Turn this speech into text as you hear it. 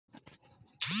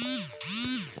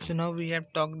So now we have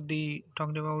talked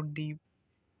about the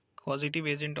causative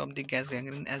agent of the gas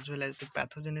gangrene as well as the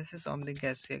pathogenesis of the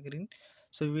gas gangrene.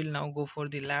 So we will now go for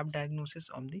the lab diagnosis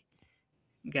of the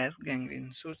gas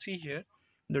gangrene. So see here,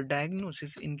 the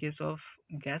diagnosis in case of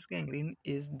gas gangrene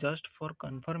is just for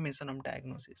confirmation of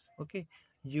diagnosis. Okay,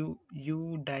 you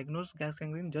diagnose gas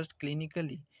gangrene just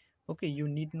clinically. Okay, you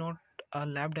need not a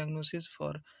lab diagnosis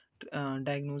for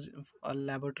diagnose a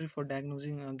laboratory for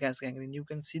diagnosing gas gangrene. You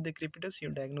can see the crepitus, you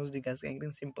diagnose the gas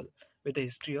gangrene simple with a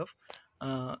history of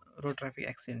road traffic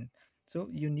accident. So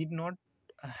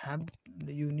have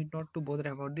you need not to bother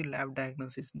about the lab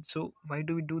diagnosis. So why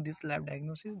do we do this lab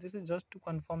diagnosis? This is just to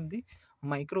confirm the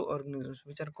microorganisms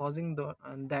which are causing the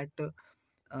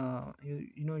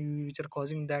which are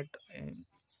causing that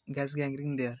gas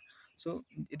gangrene there. So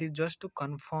it is just to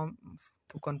confirm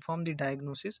the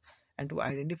diagnosis and to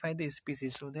identify the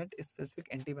species so that specific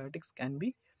antibiotics can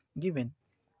be given.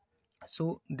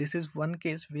 So this is one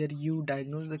case where you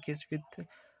diagnose the case with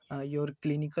your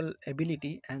clinical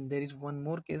ability, and there is one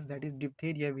more case, that is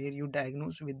diphtheria, where you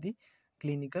diagnose with your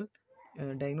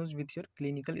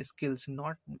clinical skills,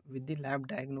 not with the lab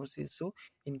diagnosis. So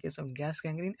in case of gas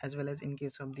gangrene as well as in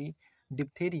case of the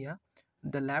diphtheria,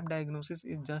 the lab diagnosis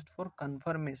is just for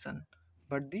confirmation,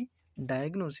 but the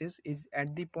diagnosis is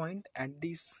at the point, at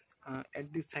the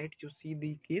site you see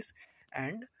the case,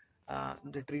 and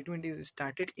the treatment is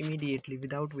started immediately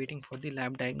without waiting for the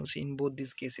lab diagnosis in both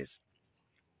these cases.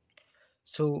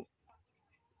 So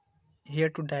here,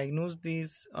 to diagnose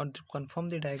these or to confirm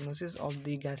the diagnosis of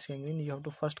the gas gangrene, you have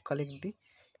to first collect the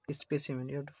specimen.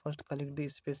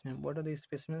 What are the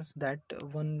specimens that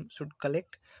one should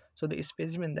collect? So the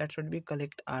specimen that should be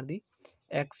collect are the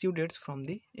exudates from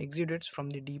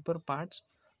the deeper parts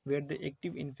where the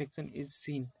active infection is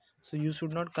seen. So you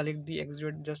should not collect the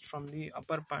exudate just from the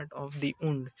upper part of the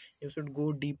wound. You should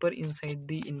go deeper inside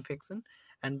the infection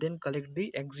and then collect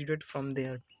the exudate from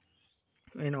there.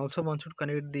 And also one should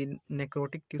connect the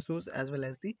necrotic tissues as well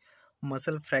as the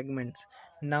muscle fragments.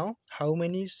 Now how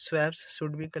many swabs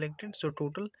should be collected? So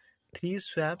total 3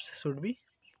 swabs should be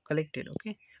collected.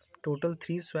 Okay, total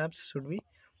 3 swabs should be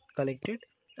collected.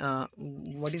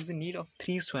 What is the need of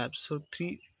 3 swabs? So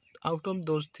three out of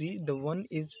those three, the one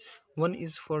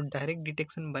is for direct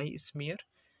detection by smear,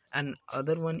 and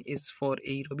other one is for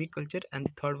aerobic culture, and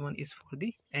the third one is for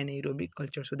the anaerobic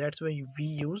culture. So that's why we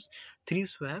use 3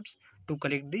 swabs to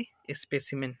collect the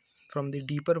specimen from the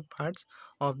deeper parts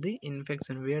of the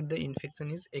infection where the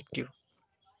infection is active.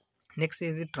 Next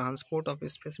is the transport of a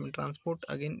specimen. Transport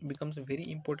again becomes very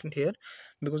important here,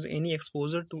 because any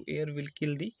exposure to air will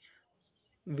kill the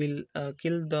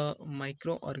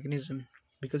microorganism,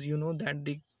 because you know that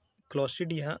the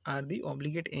Clostridia are the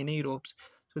obligate anaerobes,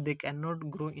 so they cannot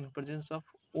grow in presence of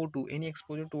O2. Any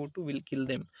exposure to O2 will kill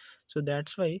them. So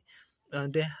that's why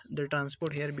the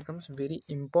transport here becomes very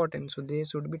important. So they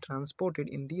should be transported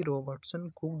in the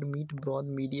Robertson cooked meat broth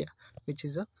media, which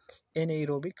is a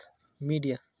anaerobic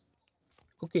media.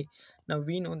 Okay, now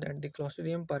we know that the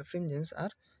Clostridium perfringens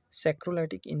are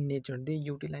saccharolytic in nature. They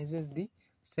utilizes the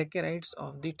saccharides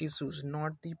of the tissues,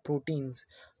 not the proteins.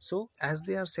 So as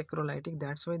they are saccharolytic,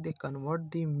 that's why they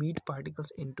convert the meat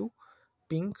particles into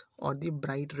pink or the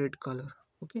bright red color.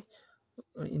 Okay,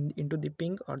 into the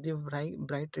pink or the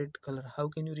bright red color. How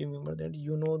can you remember that?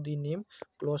 You know the name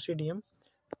Clostridium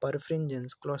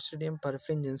perfringens. Clostridium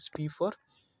perfringens, P for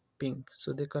pink.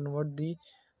 So they convert the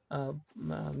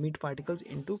meat particles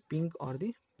into pink or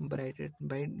the bright red.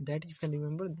 By that you can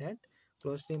remember that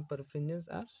Clostridium perfringens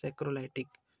are saccharolytic.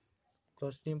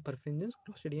 Clostridium perfringens,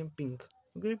 Clostridium pink.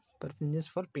 Okay, perfringens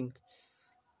for pink.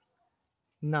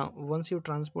 Now, once you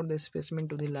transport the specimen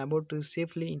to the laboratory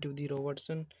safely into the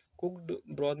Robertson cooked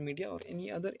broth media or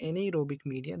any other anaerobic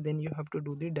media, then you have to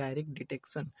do the direct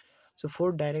detection. So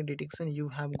for direct detection, you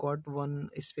have got one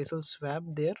special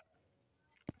swab there,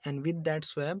 and with that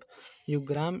swab you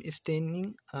gram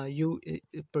staining,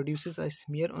 it produces a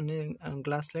smear on a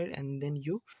glass slide, and then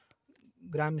you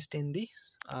gram stain the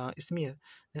smear.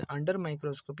 Then under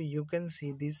microscopy you can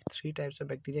see these 3 types of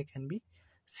bacteria can be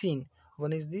seen.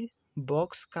 One is the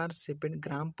boxcar shaped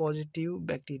gram positive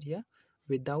bacteria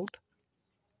without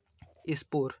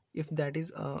spore. If that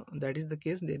is the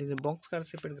case, there is a boxcar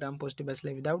shaped gram positive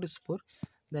bacilli without spore,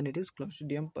 then it is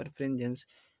Clostridium perfringens.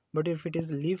 But if it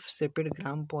is leaf shaped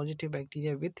gram positive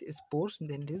bacteria with spores,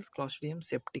 then it is Clostridium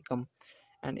septicum.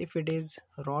 And if it is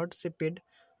rod shaped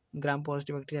gram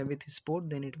positive bacteria with spore,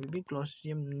 then it will be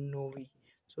Clostridium novi.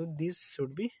 So these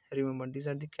should be remembered. These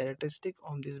are the characteristic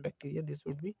of this bacteria. This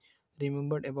should be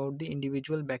remembered about the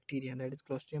individual bacteria, that is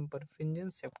Clostridium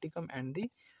perfringens, septicum, and the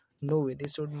novi.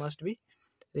 This should must be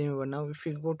Remember, now if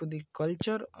we go to the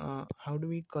culture, how do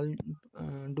we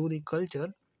do the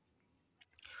culture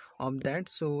of that?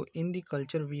 So in the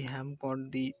culture we have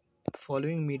got the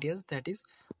following medias, that is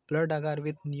blood agar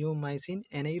with neomycin,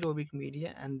 anaerobic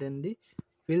media, and then the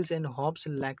Wills and Hobbs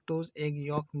lactose egg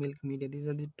yolk milk media. These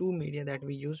are the two media that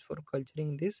we use for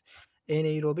culturing this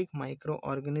anaerobic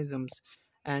microorganisms.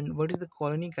 And what is the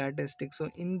colony characteristic? So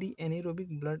in the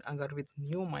anaerobic blood agar with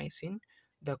neomycin,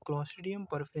 the Clostridium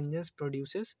perfringens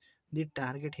produces the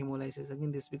target hemolysis.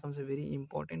 Again, this becomes a very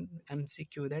important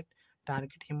MCQ, that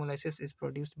target hemolysis is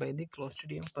produced by the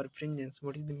Clostridium perfringens.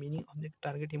 What is the meaning of the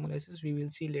target hemolysis? We will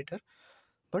see later.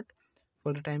 But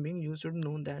for the time being, you should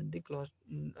know that the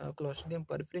Clostridium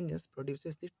perfringens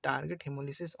produces the target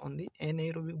hemolysis on the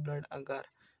anaerobic blood agar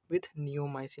with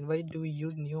neomycin. Why do we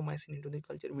use neomycin into the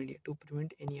culture media? To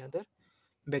prevent any other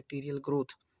bacterial growth.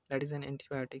 That is an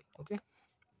antibiotic. Okay.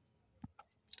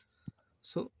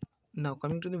 So now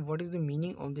coming to the what is the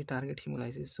meaning of the target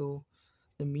hemolysis? So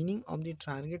the meaning of the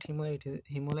target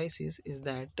hemolysis is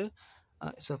that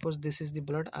suppose this is the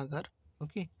blood agar,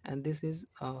 okay, and this is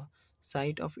a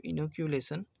site of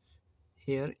inoculation.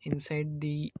 Here inside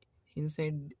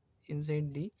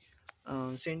inside the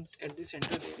at the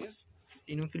center there is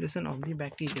inoculation of the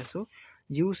bacteria. So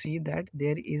you see that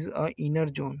there is a inner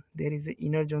zone,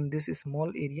 this is small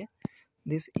area.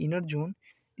 This inner zone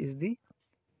is the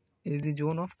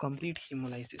zone of complete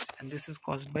hemolysis, and this is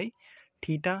caused by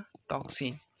theta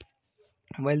toxin,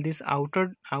 while this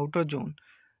outer zone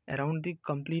around the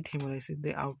complete hemolysis,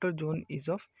 the outer zone is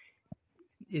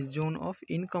zone of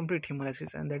incomplete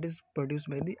hemolysis, and that is produced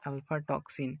by the alpha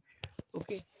toxin.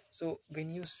 Okay, so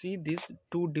when you see these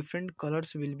two different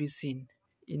colors will be seen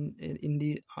in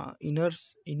the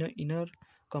inner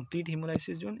complete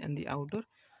hemolysis zone and the outer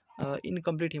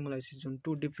incomplete hemolysis zone.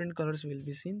 Two different colors will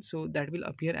be seen, so that will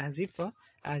appear as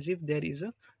if there is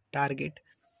a target.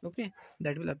 Okay,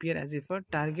 that will appear as if a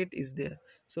target is there,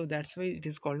 so that's why it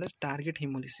is called as target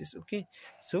hemolysis. Okay,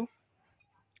 so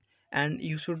and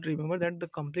you should remember that the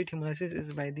complete hemolysis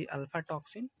is by the alpha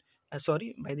toxin,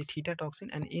 by the theta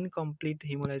toxin, and incomplete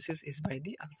hemolysis is by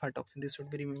the alpha toxin. This should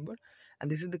be remembered,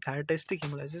 and this is the characteristic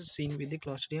hemolysis seen with the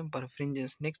Clostridium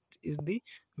perfringens. Next is the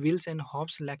Wills and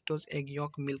Hobbs lactose egg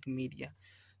yolk milk media.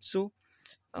 So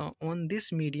on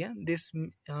this media,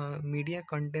 media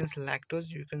contains lactose.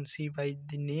 You can see by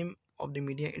the name of the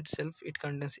media itself, it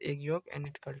contains egg yolk and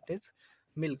it contains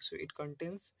milk. So it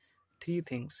contains three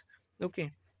things.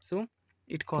 Okay, so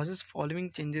it causes following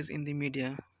changes in the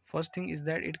media. First thing is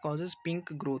that it causes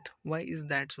pink growth. Why is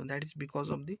that? So that is because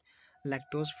of the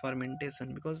lactose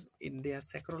fermentation, because they are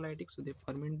saccharolytic, so they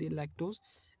ferment the lactose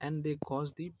and they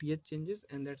cause the pH changes,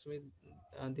 and that's why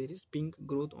there is pink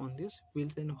growth on this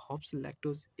Wills and Hobbs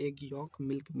lactose egg yolk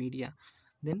milk media.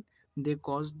 Then they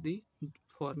cause the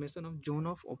formation of zone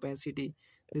of opacity.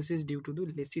 This is due to the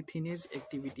lecithinase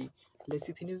activity.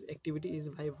 Lecithinase activity is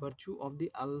by virtue of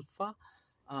the alpha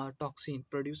toxin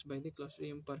produced by the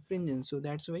Clostridium perfringens. So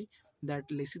that's why that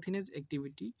lecithinase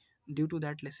activity, due to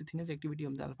that lecithinase activity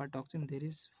of the alpha toxin, there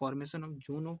is formation of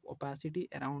zone of opacity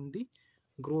around the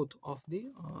growth of the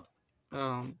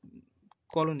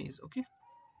colonies. Okay,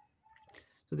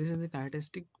 so this is the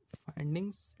characteristic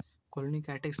findings, colony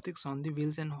characteristics on the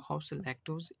Wills and Hobbs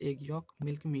lactose egg yolk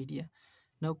milk media.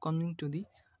 Now coming to the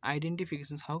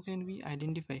identifications, how can we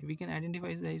identify? We can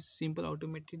identify by simple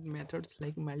automated methods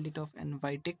like Malditov and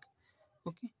Vitek.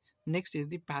 Okay, next is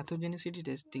the pathogenicity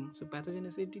testing. So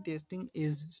pathogenicity testing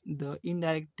is the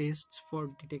indirect tests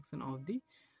for detection of the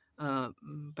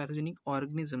pathogenic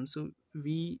organism. So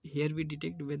we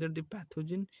detect whether the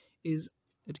pathogen is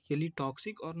really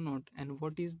toxic or not, and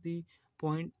what is the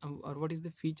point or what is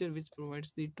the feature which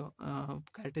provides the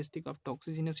characteristic of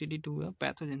toxicity to a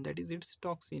pathogen, that is its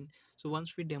toxin. So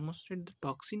once we demonstrate the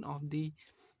toxin of the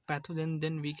pathogen,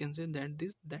 then we can say that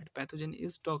that pathogen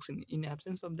is toxin. In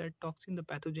absence of that toxin, the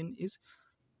pathogen is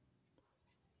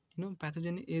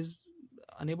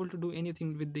unable to do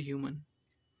anything with the human.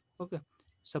 Okay,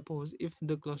 suppose if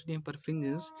the Clostridium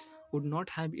perfringens would not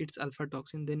have its alpha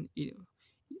toxin, then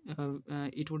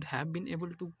it would have been able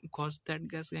to cause that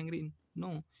gas gangrene.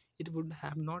 No, it would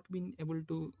have not been able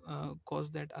to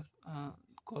cause that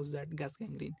gas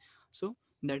gangrene. So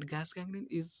that gas gangrene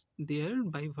is there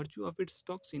by virtue of its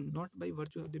toxin, not by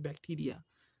virtue of the bacteria.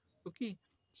 Okay,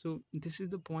 so this is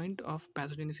the point of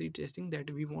pathogenicity testing,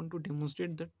 that we want to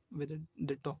demonstrate that whether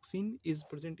the toxin is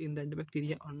present in that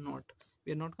bacteria or not.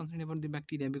 We are not concerned about the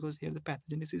bacteria, because here the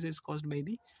pathogenesis is caused by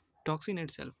the toxin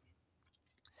itself.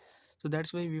 So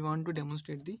that's why we want to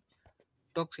demonstrate the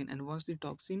toxin, and once the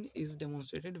toxin is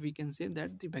demonstrated, we can say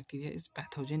that the bacteria is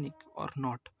pathogenic or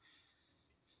not.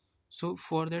 So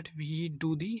for that we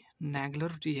do the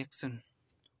Nagler reaction.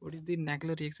 What is the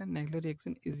Nagler reaction? Nagler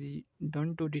reaction is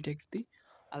done to detect the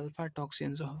alpha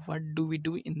toxin. So what do we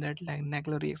do in that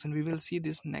Nagler reaction? We will see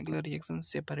this Nagler reaction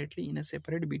separately in a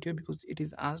separate video because it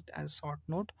is asked as short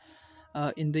note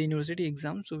in the university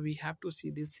exam, so we have to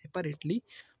see this separately.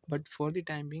 But for the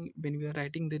time being, when we are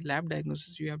writing the lab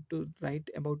diagnosis, you have to write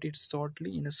about it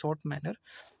shortly in a short manner.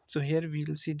 So here we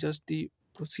will see just the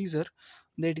procedure,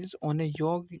 that is on a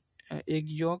egg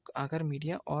yolk agar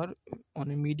media or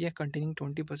on a media containing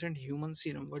 20% human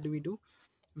serum. What do?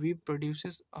 We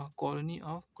produces a colony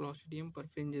of Clostridium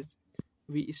perfringens.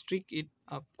 We streak it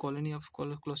a colony of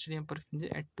Clostridium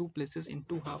perfringens at two places in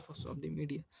two halves of the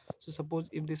media. So suppose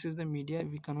if this is the media,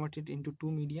 we convert it into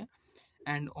two media,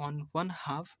 and on one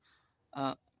half,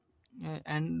 uh,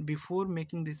 and before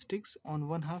making the sticks, on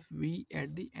one half we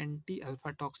add the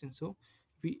anti-alpha toxin. So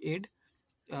we add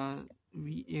uh,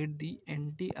 the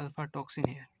anti-alpha toxin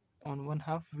here. On one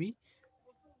half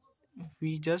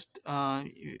we just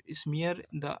smear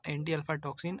the anti-alpha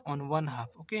toxin on one half.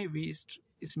 Okay, we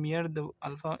smear the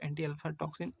alpha anti-alpha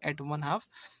toxin at one half,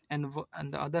 and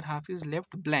and the other half is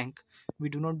left blank. We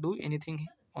do not do anything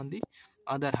on the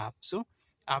other half. So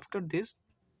after this,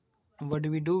 what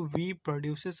do? We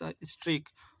produces a streak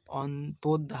on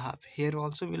both the half. Here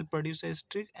also will produce a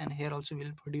streak, and here also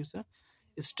will produce a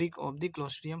streak of the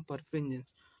Clostridium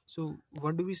perfringens. So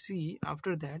what do we see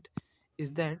after that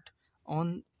is that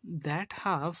on that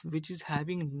half which is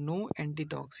having no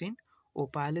antitoxin,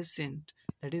 opalescent,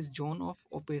 that is zone of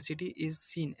opacity, is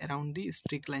seen around the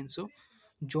streak line. So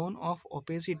zone of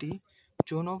opacity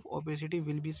zone of opacity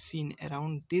will be seen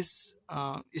around this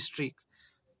streak.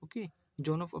 Okay,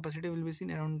 zone of opacity will be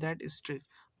seen around that streak,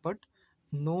 but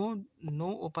no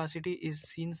opacity is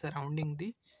seen surrounding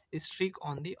the streak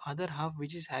on the other half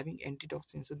which is having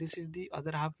antitoxin. So this is the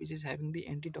other half which is having the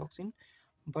antitoxin,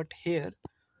 but here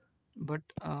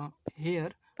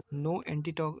no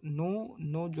antitox no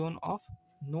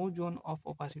zone of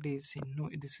opacity is seen. No,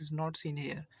 this is not seen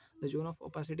here. The zone of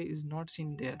opacity is not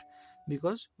seen there.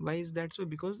 Because why is that so?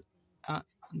 Because uh,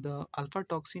 the alpha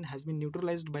toxin has been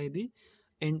neutralized by the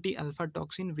anti-alpha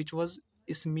toxin which was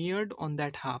smeared on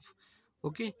that half.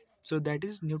 Okay, so that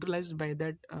is neutralized by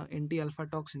that anti-alpha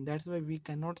toxin. That's why we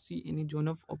cannot see any zone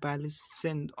of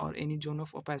opalescent or any zone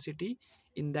of opacity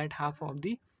in that half of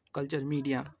the culture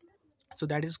media. So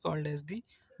that is called as the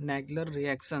Nagler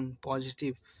reaction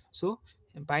positive. So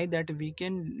by that we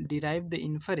can derive the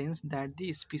inference that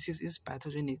the species is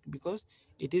pathogenic, because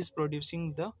it is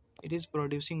producing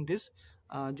this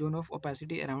zone of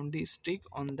opacity around the streak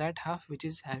on that half which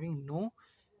is having no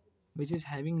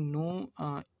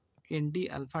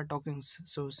anti-alpha tokens.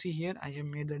 So see here, I have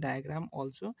made the diagram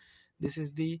also. This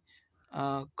is the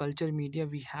culture media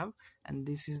we have, and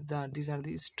these are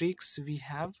the streaks we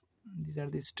have. These are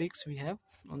the streaks we have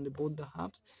on the both the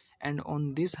halves, and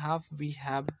on this half we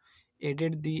have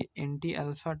added the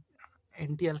anti-alpha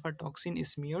toxin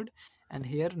is smeared, and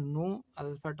here no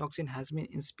alpha toxin has been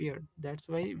smeared. That's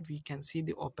why we can see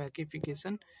the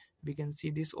opacification. We can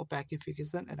see this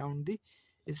opacification around the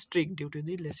streak due to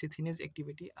the lecithinase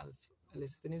activity,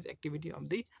 lecithinase activity of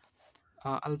the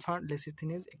alpha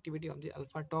lecithinase activity of the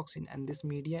alpha toxin. And this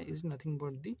media is nothing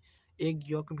but the egg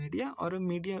yolk media or a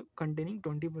media containing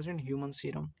 20% human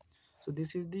serum. So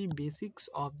this is the basics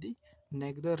of the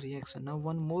Nagler reaction. Now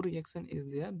one more reaction is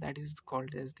there, that is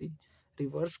called as the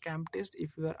reverse camp test.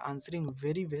 If you are answering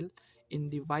very well in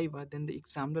the viva, then the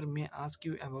examiner may ask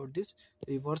you about this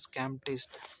reverse camp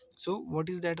test. So what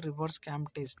is that reverse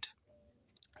camp test?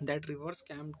 That reverse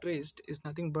camp test is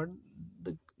nothing but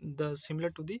the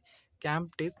similar to the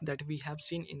camp test that we have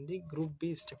seen in the group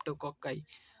B streptococci.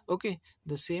 Okay,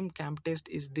 the same camp test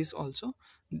is this also,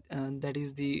 that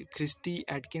is the Christie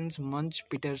Atkins Munch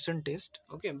Peterson test.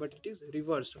 Okay, but it is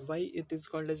reverse. Why it is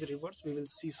called as reverse, we will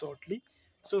see shortly.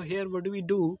 So here what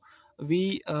do?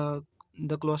 We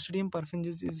The Clostridium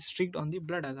perfringens is strict on the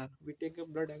blood agar. We take a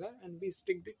blood agar and we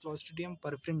stick the Clostridium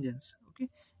perfringens. Okay,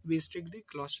 we stick the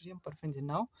Clostridium perfringens.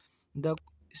 Now the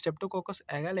Streptococcus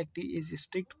agalacti is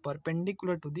strict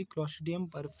perpendicular to the Clostridium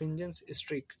perfringens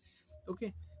streak.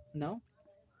 Okay, now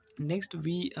next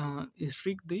we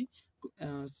streak the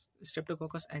uh,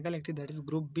 Streptococcus agalacti, that is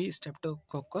group B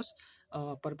Streptococcus,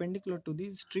 perpendicular to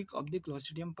the streak of the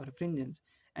Clostridium perfringens.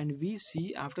 And we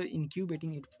see after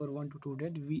incubating it for 1 to 2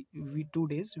 days, we 2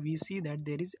 days, we see that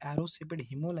there is arrow shaped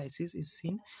hemolysis is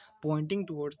seen pointing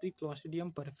towards the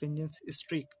Clostridium perfringens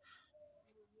streak.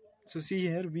 So see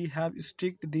here, we have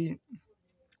strict the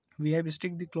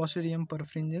Clostridium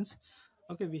perfringens.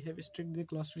 Okay, we have strict the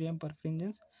Clostridium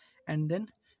perfringens, and then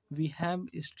we have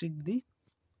strict the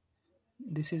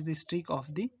this is the streak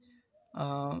of the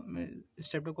uh,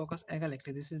 Streptococcus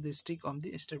agalacti. This is the streak of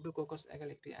the Streptococcus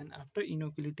agalacti, and after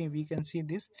inoculating we can see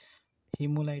this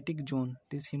hemolytic zone,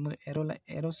 this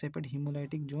arrow shaped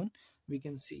hemolytic zone we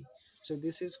can see. So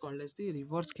this is called as the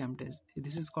reverse camp test.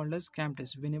 This is called as camp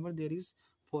test. Whenever there is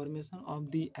formation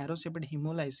of the arrow shaped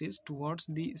hemolysis towards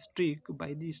the streak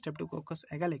by the Streptococcus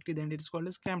agalacti, then it is called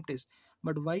as camp test.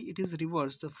 But why it is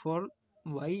reversed? For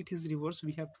why it is reversed,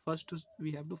 we have to first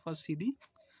see the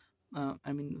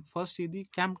first see the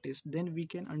camp test, then we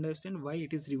can understand why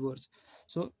it is reversed.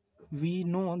 So we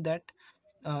know that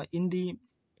in the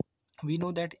we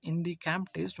know that in the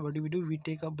camp test, what do, we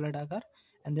take a blood agar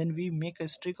and then we make a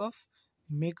streak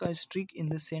in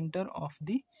the center of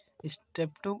the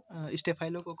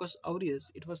Staphylococcus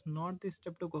aureus. It was not the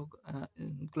Streptococcus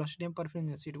Clostridium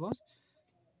perfringens, it was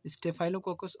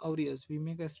Staphylococcus aureus. We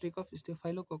make a streak of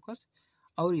Staphylococcus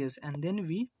aureus, and then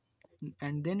we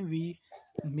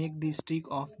make the streak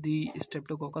of the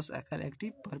Streptococcus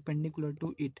agalacti perpendicular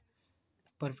to it.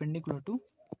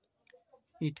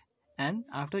 And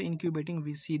after incubating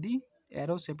we see the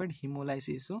arrow shaped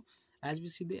hemolysis. So as we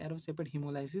see the arrow shaped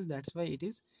hemolysis, that's why it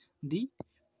is the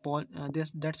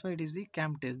that's why it is the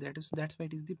camp test. That's why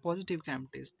it is the positive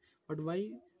camp test. But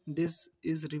why this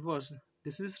is reversed?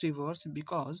 This is reversed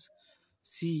because,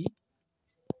 see,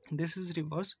 this is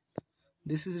reversed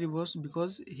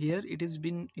because here it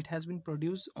has been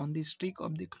produced on the streak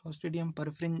of the Clostridium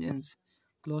perfringens.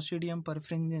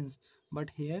 But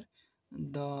here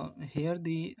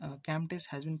the camp test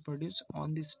has been produced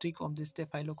on the streak of the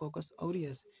Staphylococcus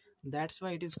aureus. That's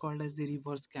why it is called as the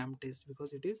reverse camp test,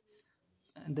 because it is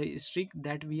the streak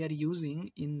that we are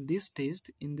using in this test,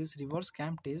 in this reverse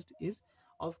camp test, is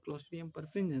of Clostridium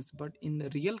perfringens. But in the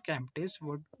real camp test,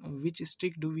 which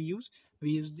streak do we use?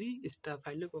 We use the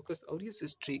Staphylococcus aureus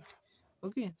streak.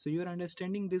 Okay, so you are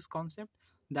understanding this concept.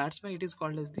 That's why it is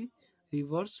called as the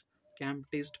reverse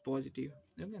camp test positive.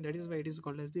 Okay, that is why it is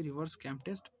called as the reverse camp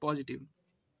test positive.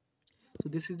 So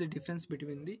this is the difference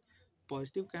between the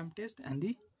positive camp test and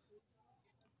the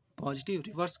positive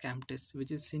reverse camp test,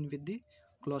 which is seen with the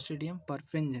Clostridium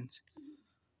perfringens.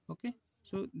 Okay,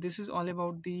 so this is all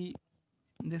about the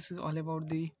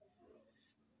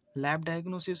lab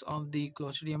diagnosis of the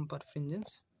Clostridium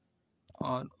perfringens,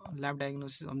 or lab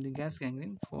diagnosis of the gas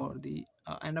gangrene for the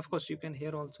and of course you can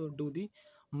here also do the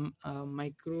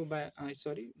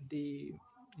the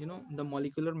the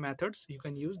molecular methods. You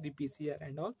can use the PCR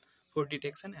and all for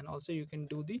detection, and also you can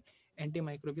do the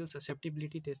antimicrobial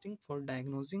susceptibility testing for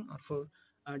diagnosing or for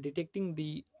detecting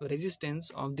the resistance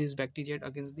of this bacteria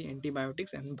against the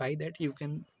antibiotics, and by that you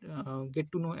can get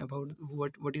to know about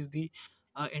what is the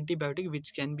antibiotic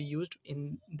which can be used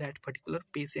in that particular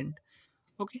patient.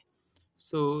 Okay,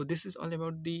 so this is all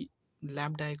about the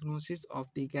lab diagnosis of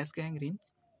the gas gangrene.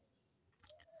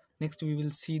 Next, we will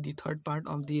see the third part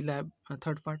of the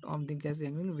gas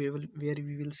gangrene, where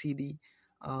we will see the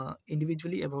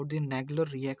individually about the Nagler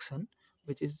reaction,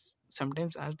 which is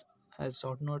sometimes asked as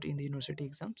short note in the university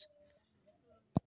exams.